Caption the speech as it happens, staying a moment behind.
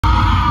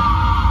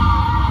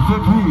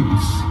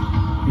Bruce,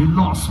 he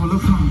lost will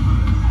have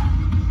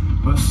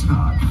conquered, but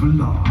not for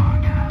long.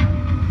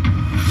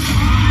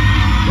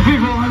 The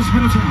people has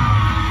been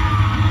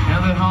attacked,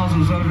 and their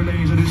houses are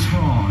released and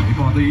destroyed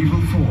by the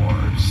evil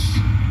force.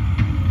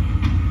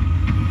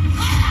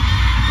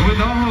 With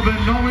no hope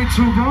and nowhere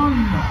to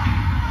run,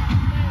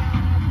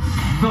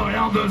 the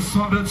elders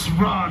of the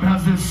tribe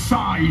has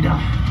decided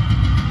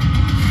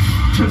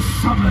to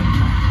summon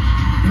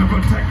the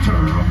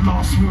protector of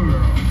Lost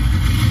World.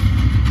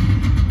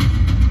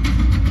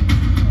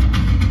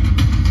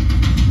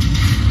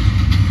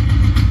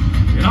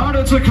 In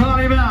order to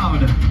carry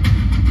out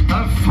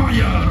a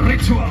fire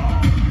ritual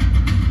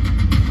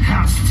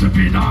has to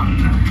be done.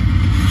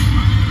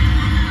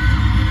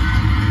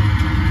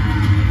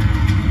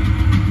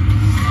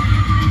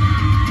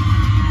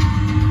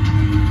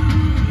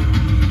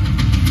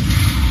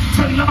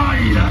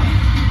 Tonight,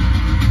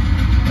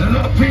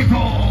 the people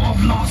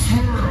of Lost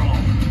World,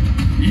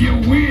 you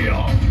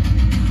will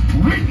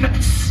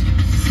witness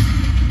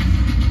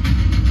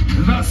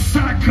the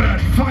sacred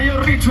fire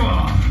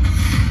ritual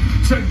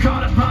to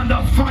God upon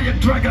the fire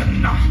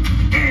dragon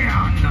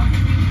and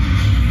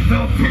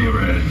the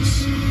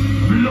appearance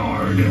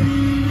Lord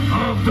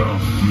of the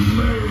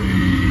Flame.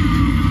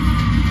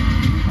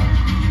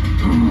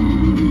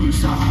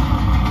 Ooza.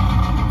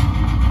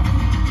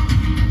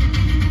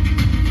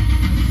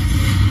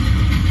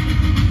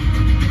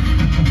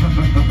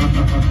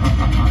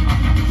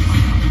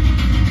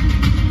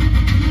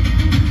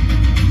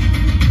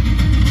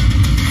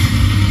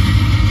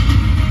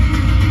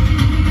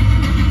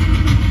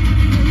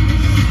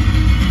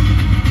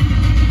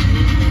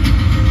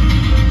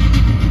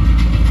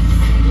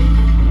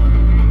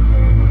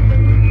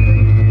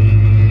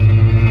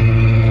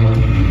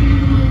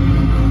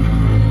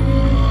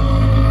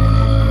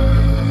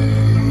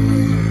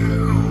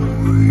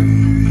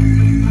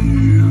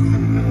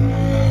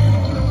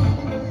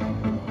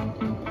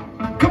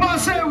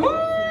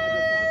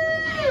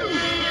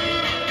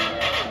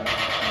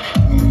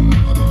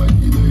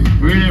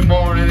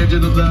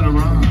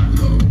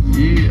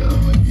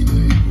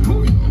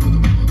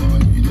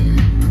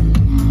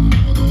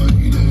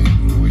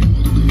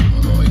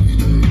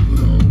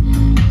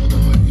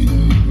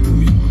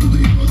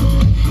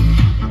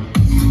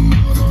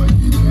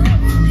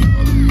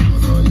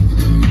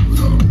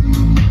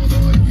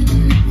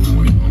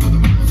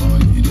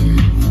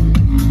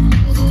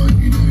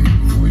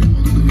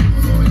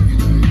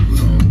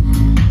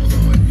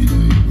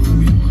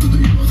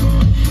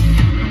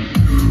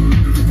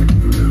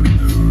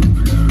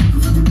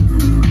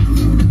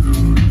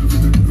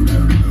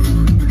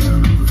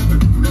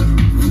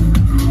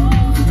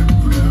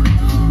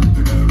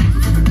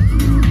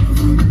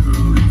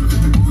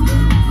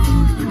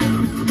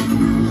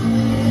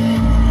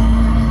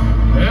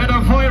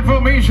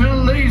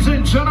 Ladies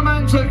and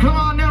gentlemen, so come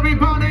on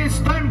everybody,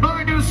 stand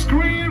by to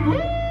scream. Woo!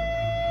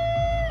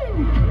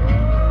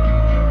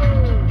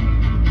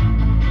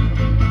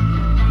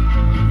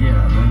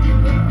 Yeah, thank you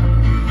for that.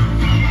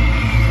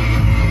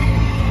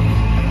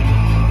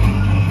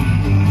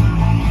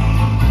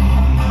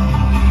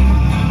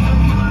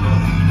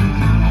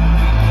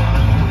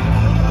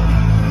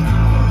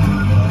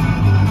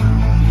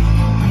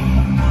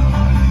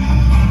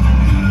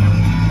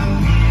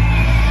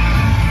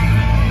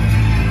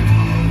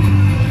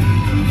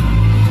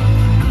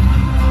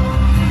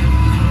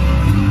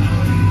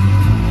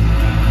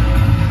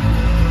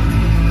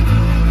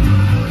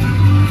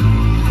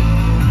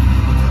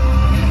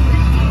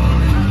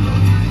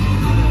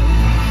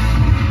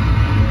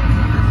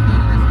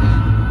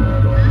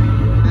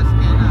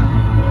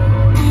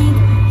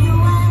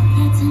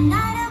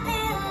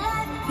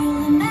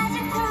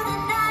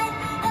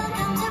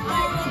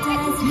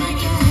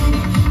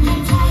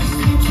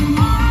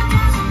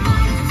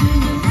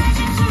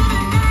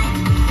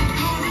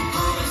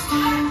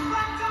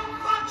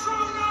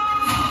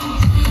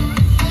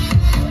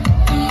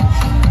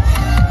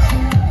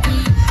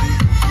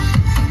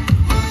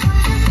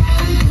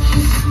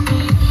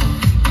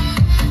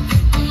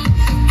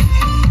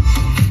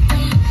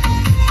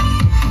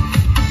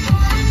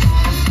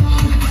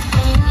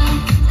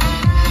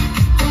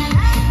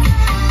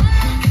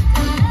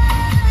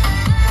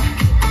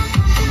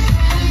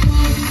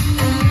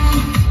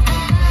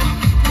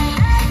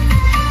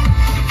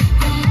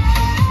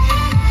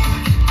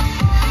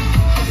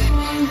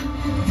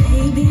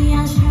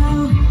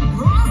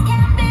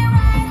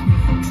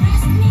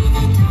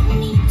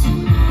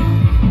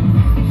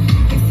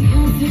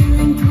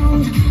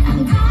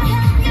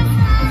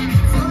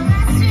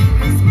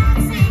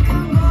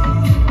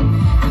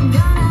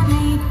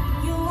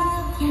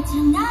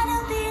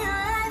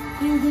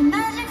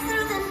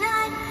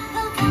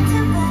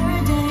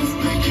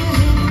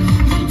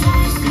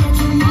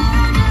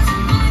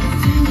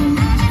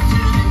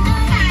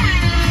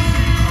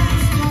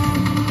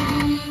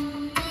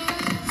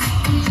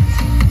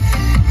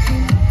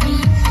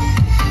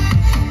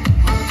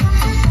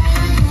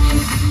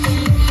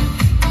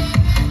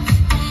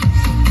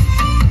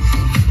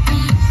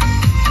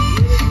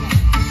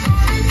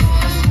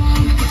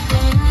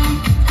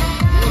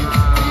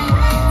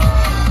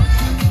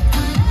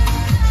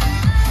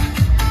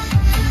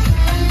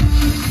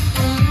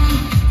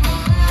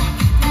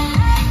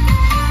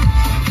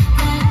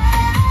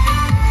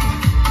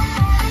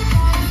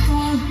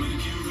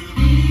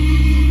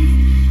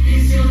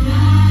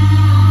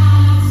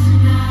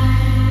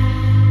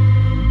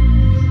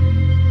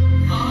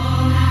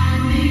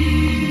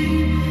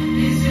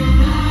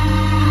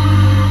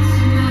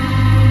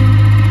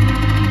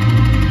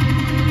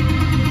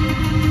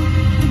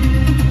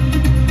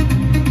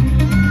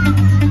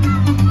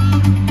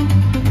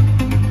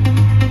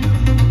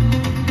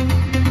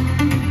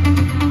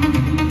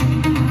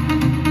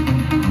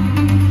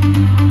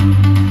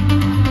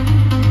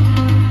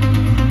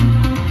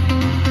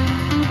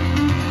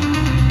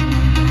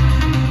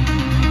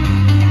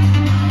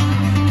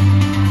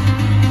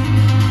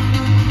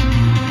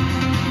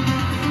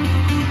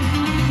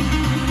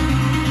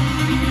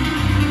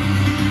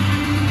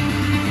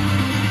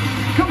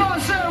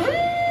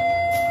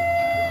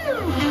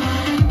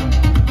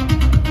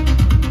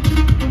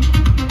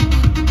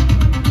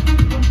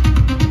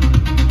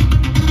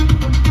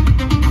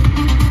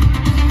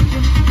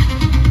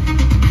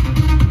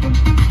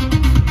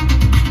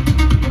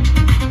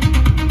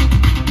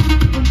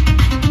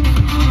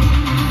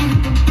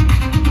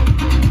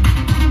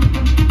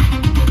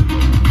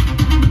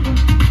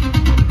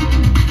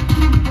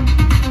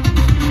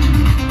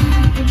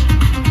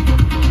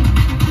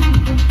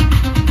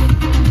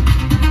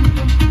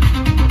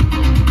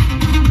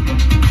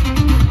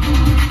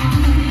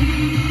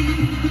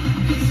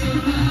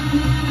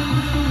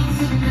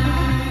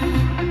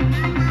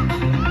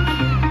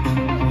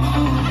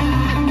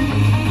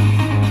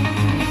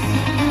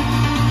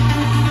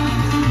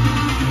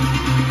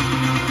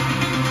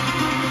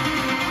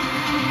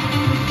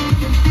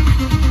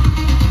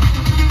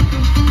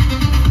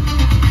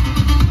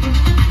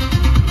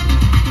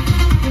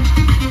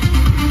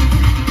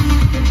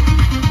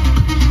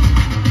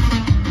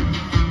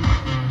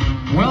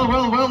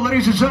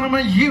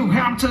 you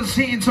have to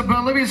see it to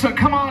believe it. So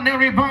come on,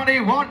 everybody.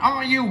 What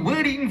are you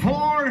waiting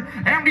for?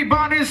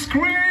 Everybody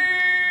scream!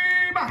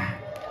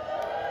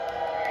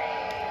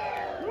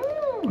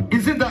 Woo.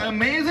 Isn't that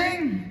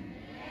amazing?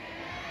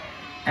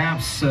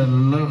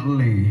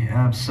 Absolutely,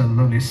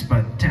 absolutely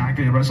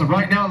spectacular. So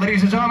right now,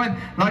 ladies and gentlemen,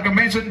 like I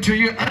mentioned to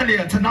you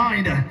earlier,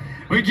 tonight,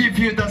 we give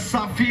you the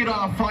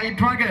Sapphire Fire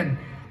Dragon.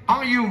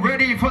 Are you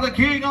ready for the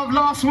King of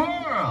Lost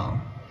World?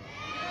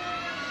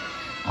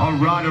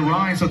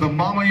 Alright, so the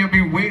moment you've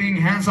been waiting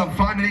has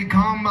finally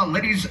come.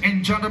 Ladies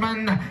and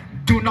gentlemen,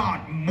 do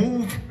not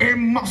move a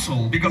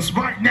muscle, because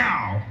right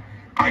now,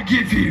 I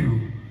give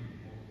you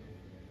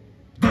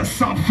the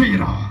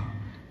Sapphire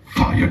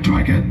Fire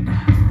Dragon.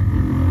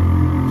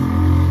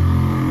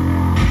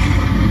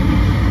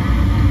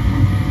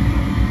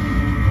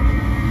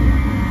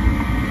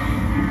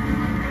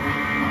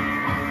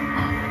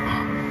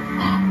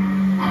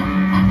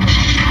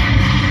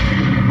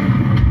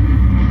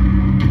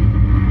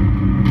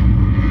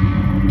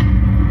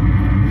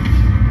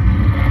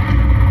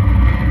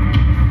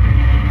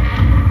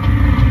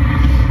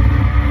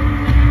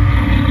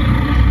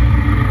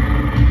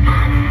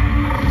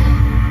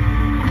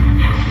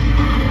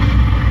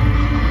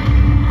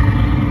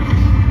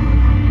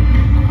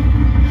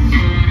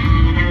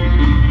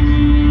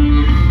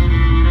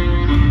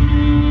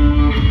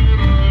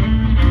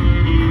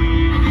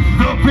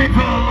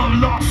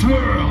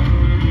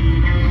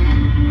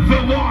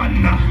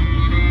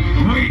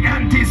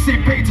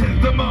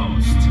 Anticipated the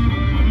most,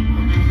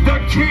 the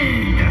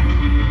King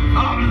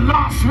of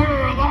Lost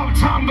World of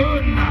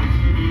Tambun.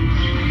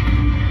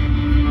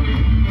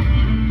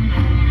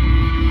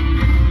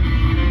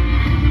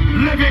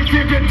 Living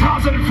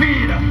 15,000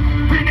 feet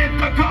beneath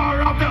the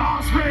core of the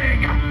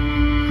offspring,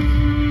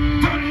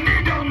 the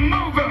needle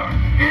mover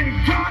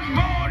in God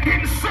mode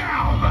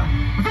himself.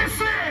 This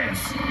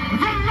is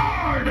the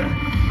Lord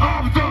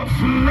of the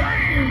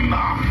Flame.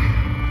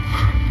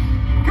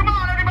 Come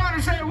on,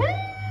 everybody, say woo!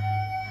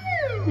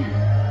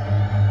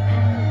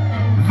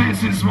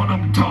 This is what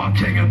I'm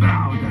talking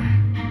about.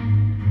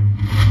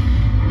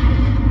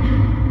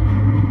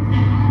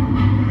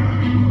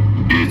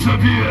 Each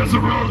of you has a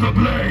role to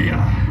play.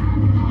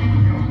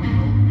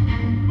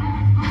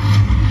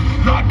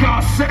 Like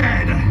I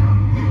said,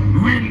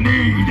 we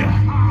need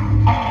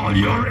all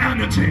your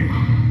energy.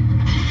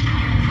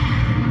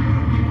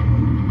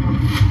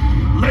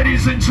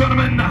 Ladies and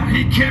gentlemen,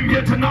 he came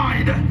here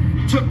tonight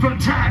to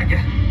protect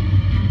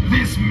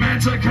this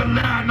magical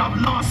land of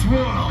Lost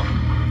World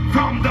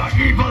from the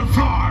evil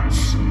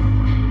force.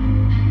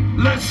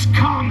 Let's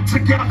come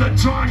together,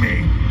 join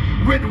me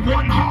with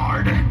one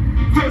heart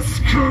to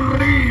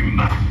scream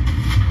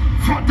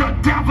for the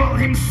devil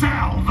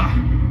himself.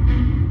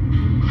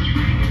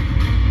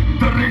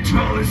 The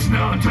ritual is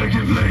now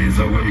taking place,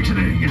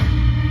 awakening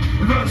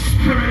the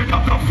spirit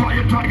of the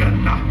Fire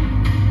Dragon.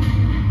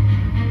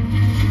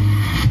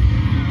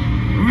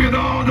 With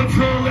all the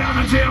full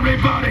energy,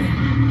 everybody,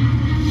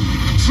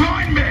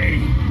 join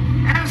me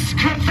and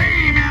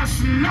scream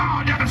as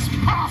loud as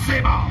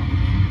possible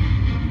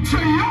to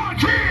your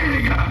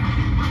King.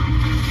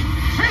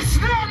 It's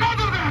none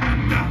other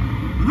than,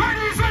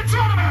 ladies and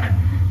gentlemen,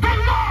 the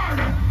Lord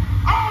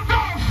of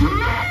the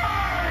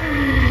Flame.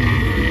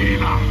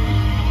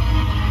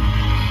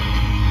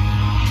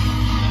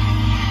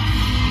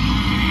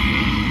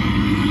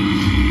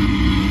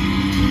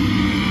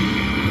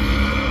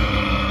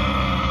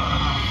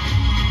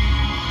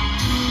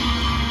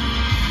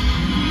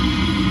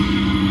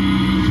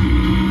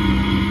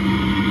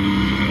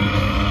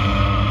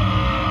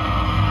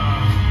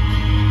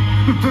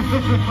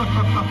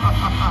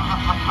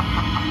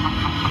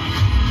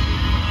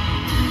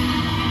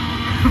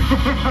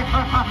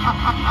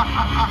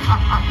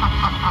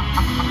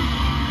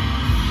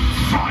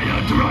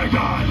 Fire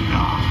Dragon,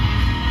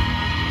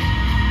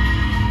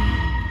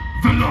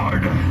 the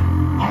Lord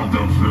of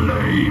the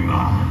Flame.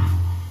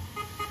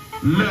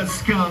 Let's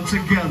come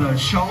together,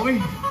 shall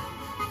we?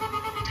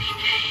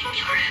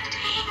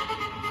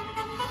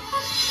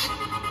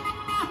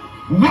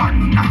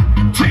 One,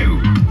 two,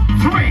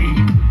 three,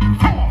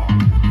 4,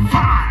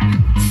 5,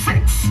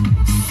 6,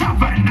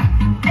 7,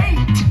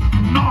 8,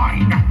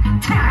 9,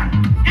 10,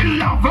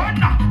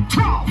 11,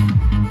 12,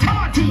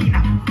 13,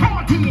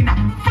 14,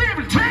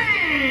 15.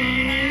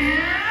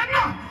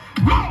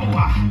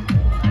 Whoa!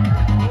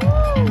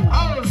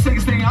 Oh,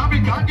 16, I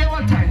got your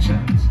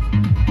attention.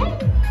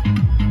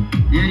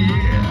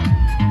 Yeah.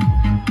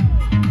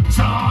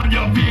 So on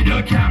your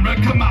video camera,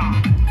 come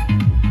on.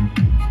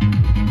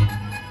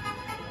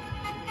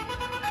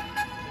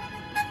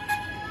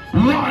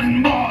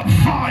 One more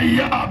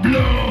fire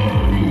blow.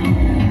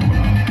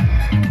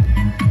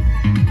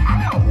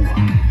 Ow,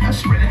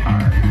 that's really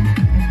hard.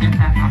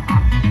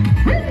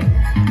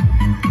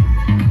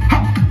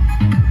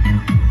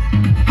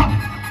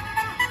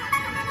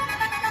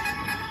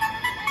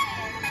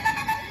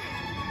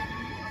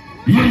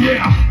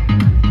 Yeah.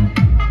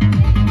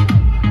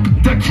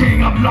 The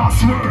King of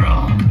Lost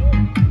World.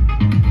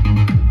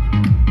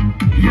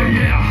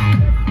 Yeah.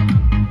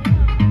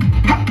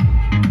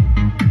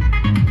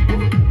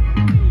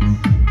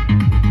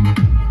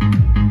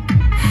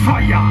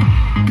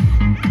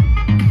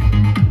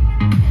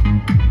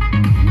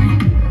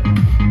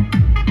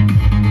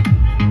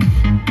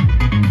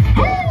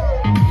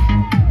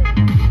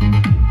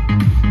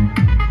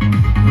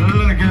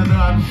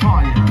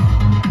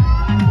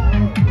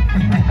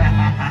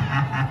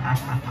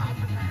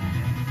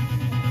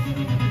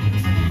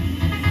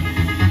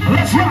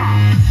 Let's rock!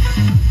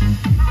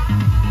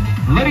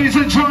 Ladies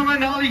and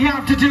gentlemen, all you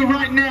have to do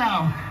right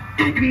now,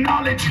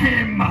 acknowledge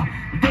him,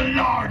 the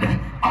Lord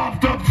of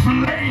the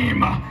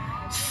Flame,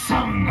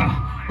 Sang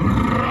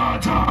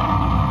Raja.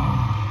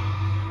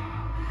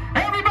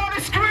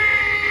 Everybody scream!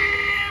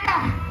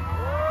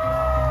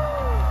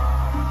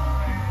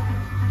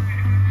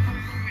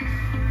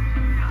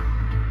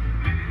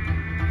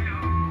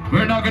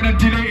 We're not gonna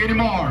delay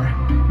anymore.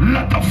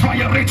 Let the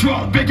fire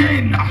ritual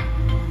begin.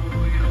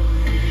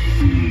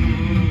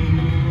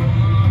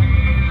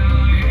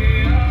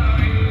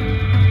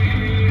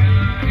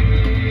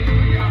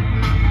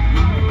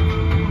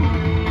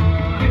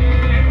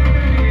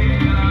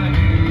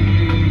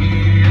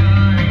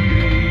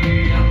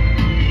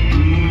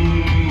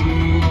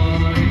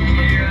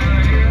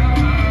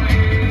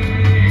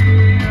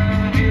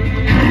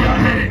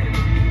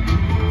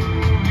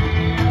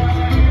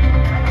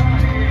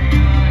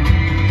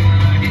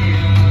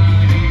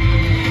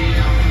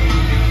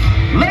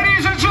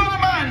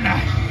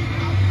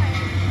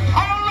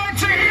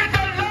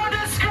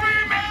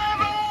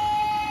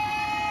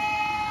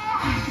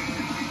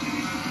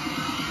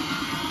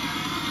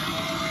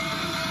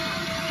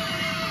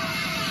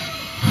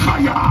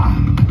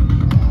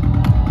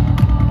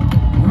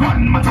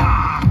 One more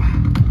time.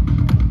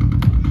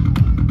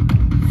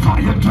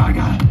 Fire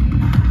Dragon,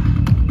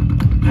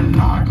 the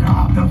Lord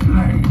of the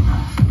Flame.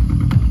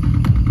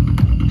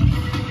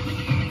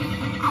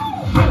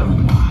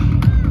 Boom.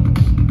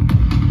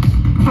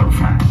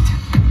 Perfect.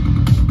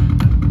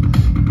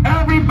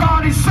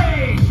 Everybody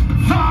say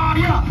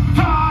fire,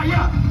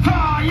 fire,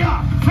 fire,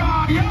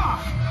 fire.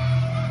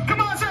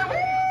 Come on, say woo.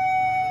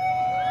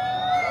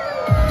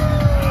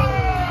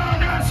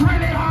 That's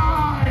really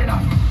high.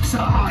 So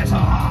high, so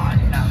high.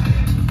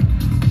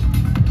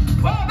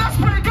 Well, that's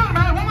pretty good,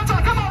 man. One more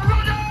time. Come on,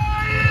 Roger.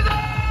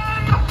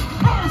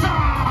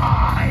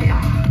 Bullseye.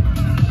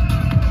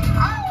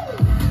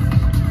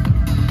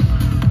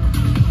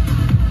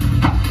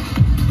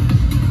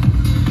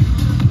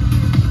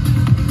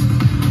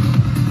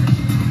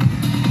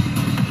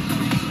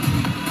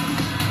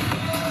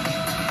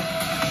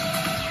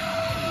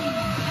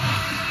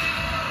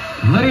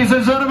 Ladies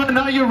and gentlemen,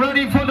 are you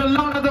ready for the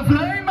Lord of the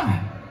Flame?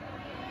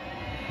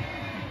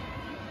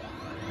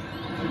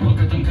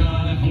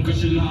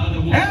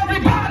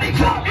 Everybody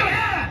clap your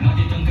hands!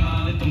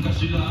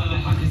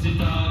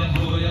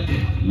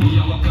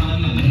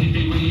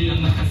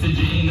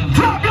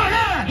 Clap your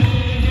hands!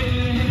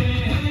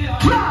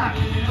 Clap!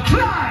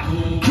 Clap!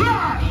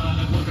 Clap!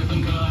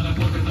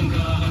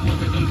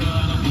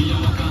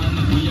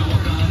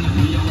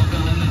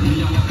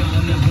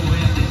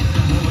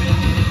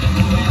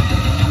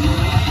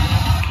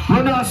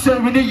 When I say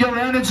we need your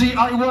energy,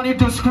 I want you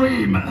to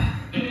scream.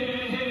 We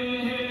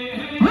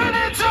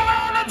need your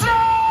energy!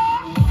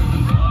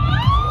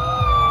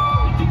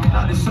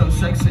 That is so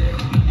sexy.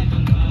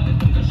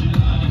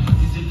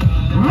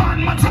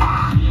 One more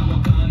time.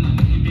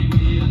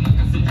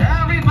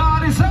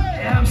 Everybody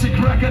say MC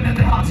Kraken in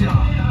the house,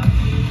 y'all.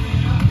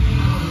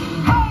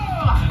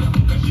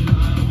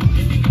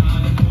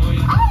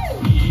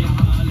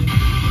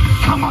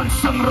 Come on,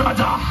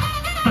 Samraja,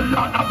 the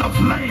Lord of the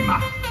Flame,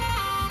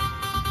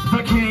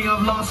 the King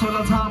of Lost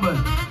Will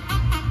Time.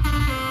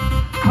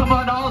 Come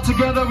on, all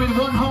together with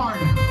one heart.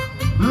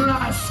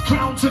 Let's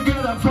count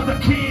together for the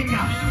King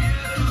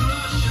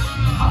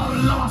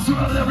of Lost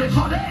Will,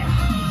 everybody.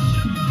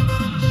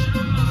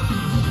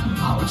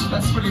 Ouch,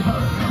 that's really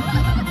hurt.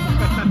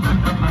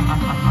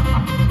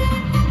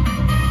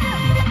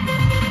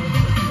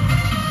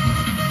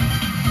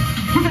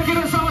 You can get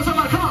us all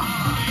somewhere, come on.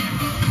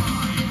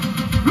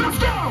 Let's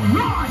go!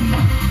 1,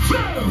 2,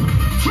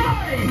 3,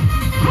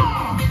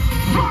 4,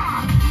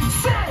 5,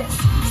 6,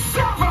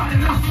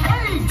 7,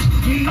 8,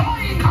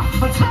 9,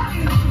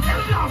 10,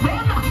 11,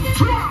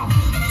 12,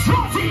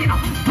 13,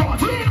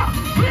 14,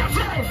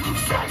 15,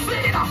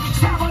 16,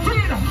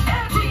 17,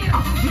 18,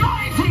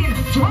 19,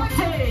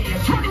 20,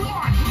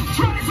 21,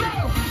 22,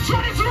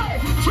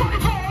 23,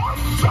 24,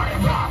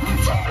 25,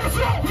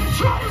 26,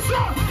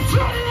 27,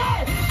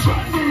 28,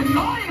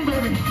 29,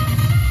 baby!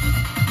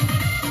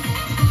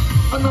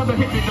 Another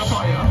hit in the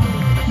fire.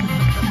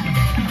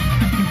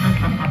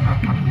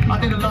 I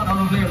think a lot of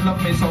them love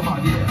me so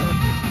much, yeah.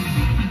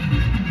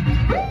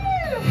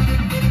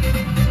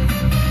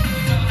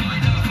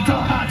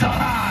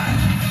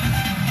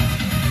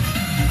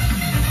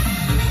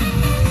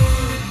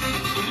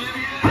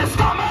 It's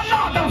coming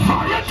out the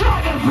fire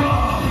dragon, bro.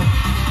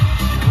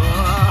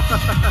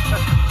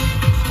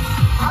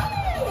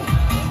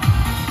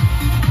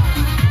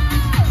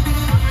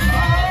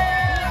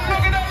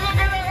 Look at that,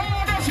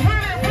 oh, that's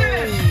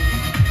brilliant.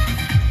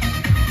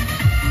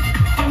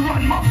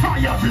 One more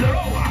fire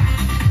blow.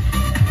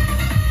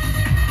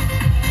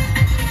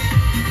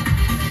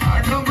 I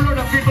can blow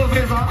the people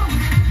face, huh?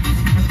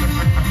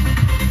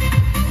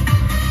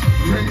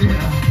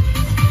 Yeah.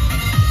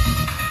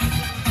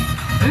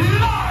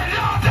 Lord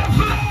of the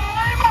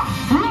Flame,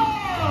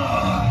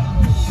 roar!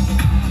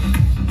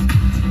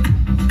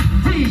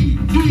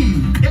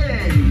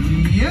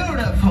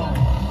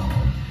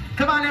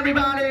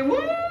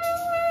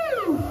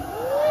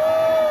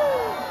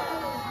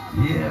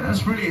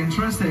 That's pretty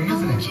interesting,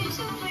 isn't it?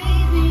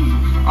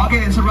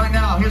 Okay, so right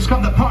now, here's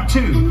come the part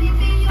 2.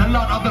 The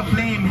Lord of the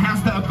Flame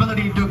has the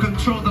ability to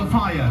control the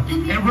fire.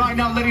 And right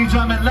now, ladies and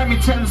gentlemen, let me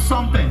tell you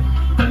something.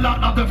 The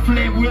Lord of the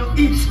Flame will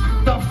eat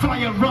the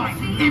fire right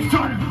in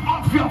front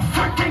of your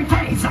freaking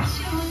face.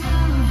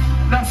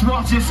 Let's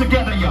watch this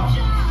together, y'all.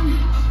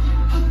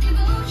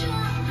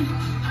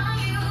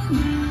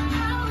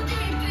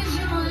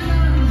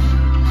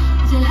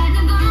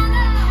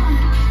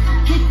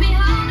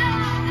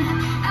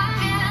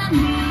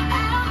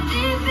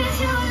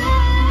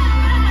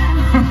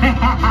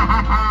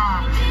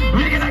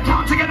 We're gonna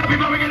come together,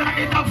 people. We're gonna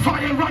eat the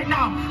fire right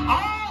now.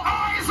 All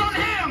eyes on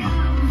him.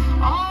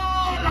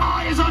 All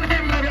eyes on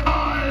him, baby.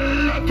 Oh,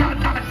 look at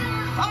that.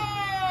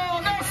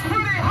 Oh, that's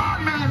pretty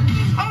hot, man.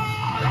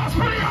 Oh, that's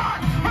pretty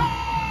hot.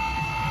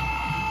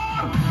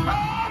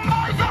 Oh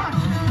my God.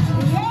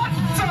 What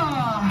the?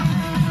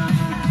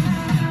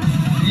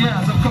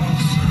 Yes, of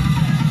course.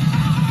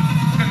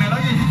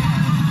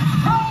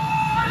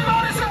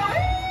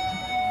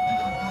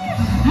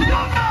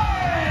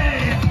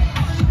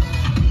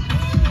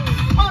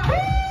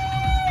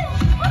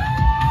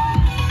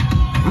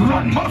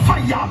 One more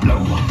fire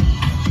blow.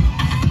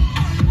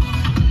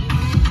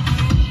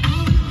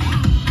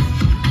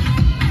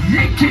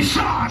 Mickey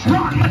shot,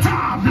 one more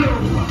time blow.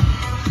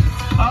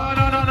 Oh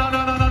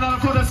no,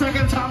 for the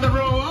second time in a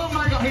row. Oh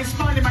my God, he's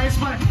smiling, man, he's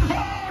smiling.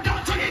 Oh,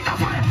 don't you hit the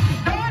fire.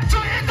 Don't you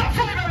hit the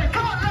fire, baby.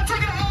 Come on, let's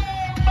take it. Oh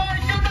my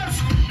goodness.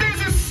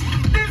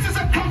 This is a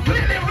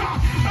completely wrong.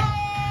 Oh,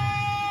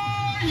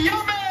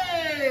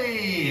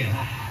 yummy.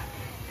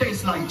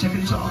 Tastes like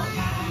chicken chop.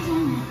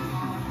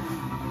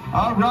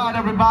 All right,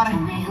 everybody.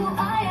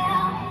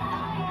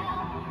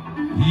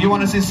 You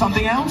want to see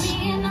something else? Do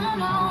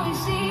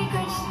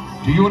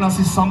you want to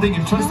see something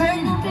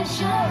interesting?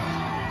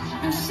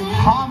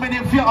 How many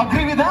of you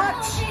agree with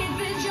that?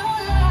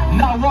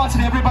 Now watch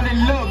it, everybody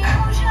look.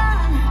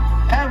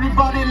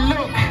 Everybody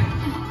look.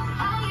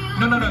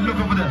 No, look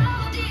over there.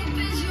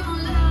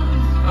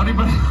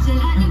 Everybody.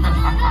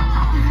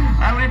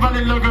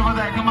 Everybody look over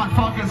there. Come on,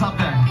 focus up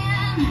there.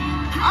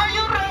 Are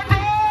you ready?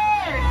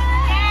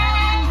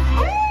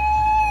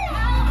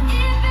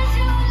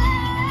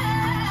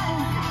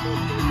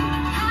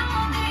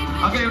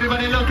 Okay,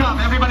 everybody look up,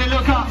 everybody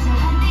look up.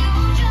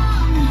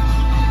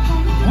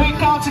 We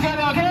count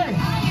together, okay?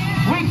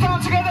 We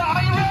count together,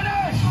 are you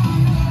ready?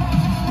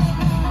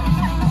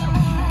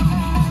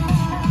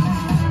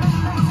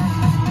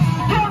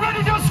 You're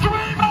ready to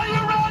scream, are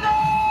you ready?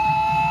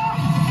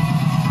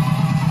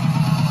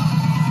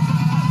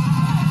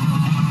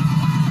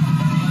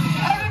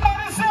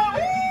 Everybody say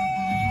woo!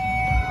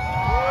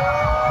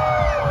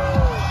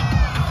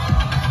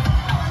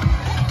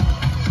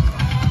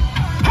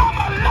 Come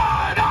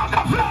alive on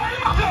the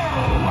flame blow!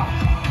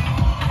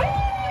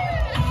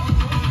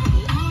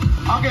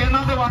 Okay,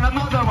 another one.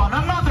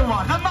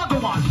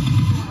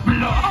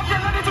 Blow. Okay,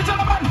 ladies and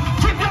gentlemen,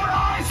 keep your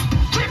eyes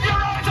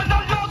and the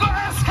logo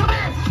is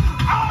clear.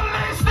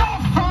 Unleash the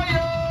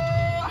fire!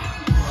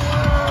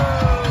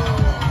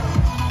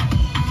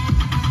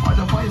 Why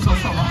the fire is so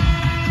summer?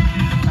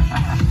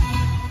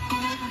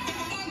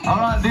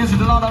 Alright, this is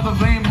the Lord of the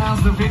Flame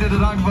has defeated the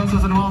dark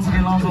forces and once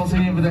again lost all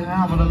sin with the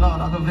help of the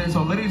Lord of the Flame.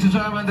 So ladies and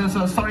gentlemen, there's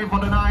a story for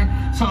the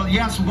night. So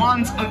yes,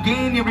 once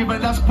again, everybody,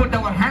 let's put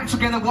our hands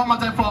together one more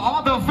time for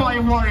all the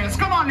fire warriors.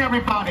 Come on,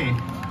 everybody.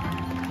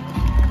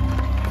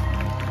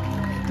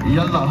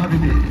 Yalla,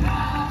 habibi.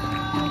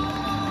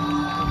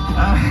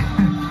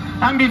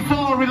 And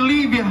before we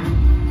leave you,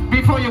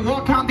 before you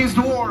walk out this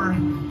door,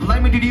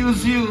 let me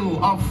introduce you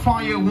a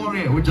fire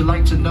warrior. Would you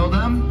like to know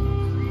them?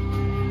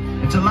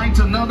 Would you like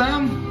to know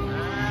them?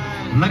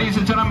 Ladies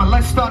and gentlemen,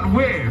 let's start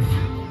with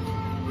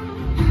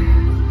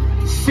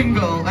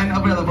single and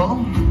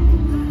available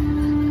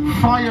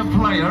fire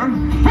player.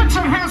 Put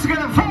your hands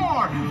together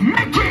for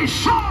Mickey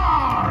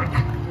Shark.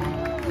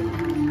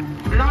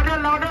 Louder,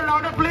 louder,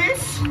 louder,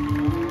 please.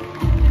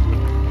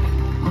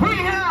 We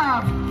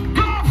have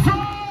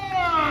Gopher.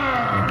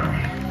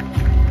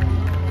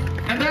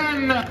 And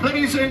then,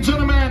 ladies and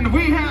gentlemen,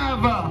 we have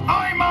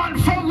Ayman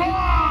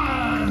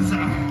Fawaz,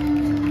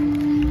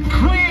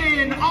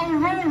 Queen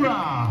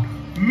Aurora,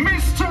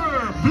 Mr.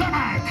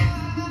 Black,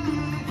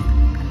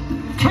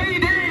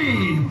 KD.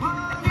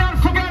 Not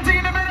forgetting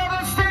in the middle of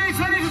the stage,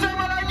 ladies and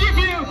gentlemen, I give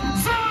you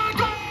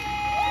Zago,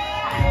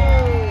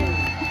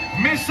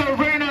 Mr.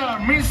 Rainer,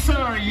 Mr.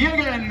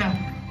 Yugen,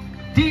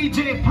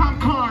 DJ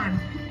Popcorn,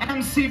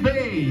 MC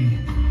Bay,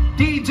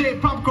 DJ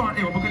Popcorn.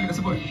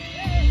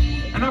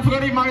 And I'm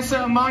forgetting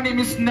myself, my name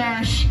is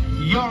Nash,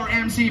 your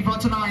MC for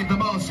tonight, the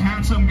most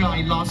handsome guy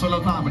in Los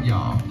Angeles,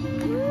 y'all.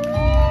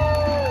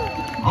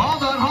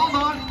 Hold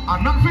on,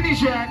 I'm not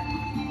finished yet.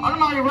 On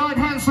my right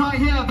hand side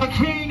here, the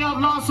king of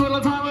Los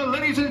Angeles,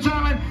 ladies and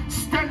gentlemen,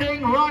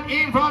 standing right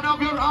in front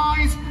of your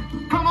eyes.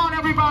 Come on,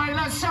 everybody,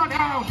 let's shout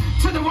out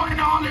to the one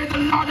and only, the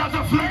Lord of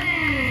the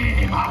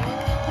Flame.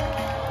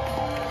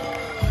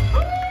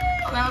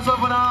 That's all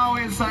for now.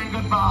 We're saying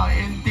goodbye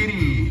in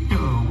 3, 2,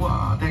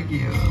 1. Thank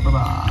you.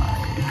 Bye-bye.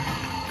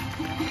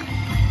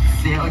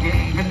 still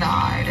getting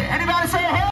denied. Anybody say hey?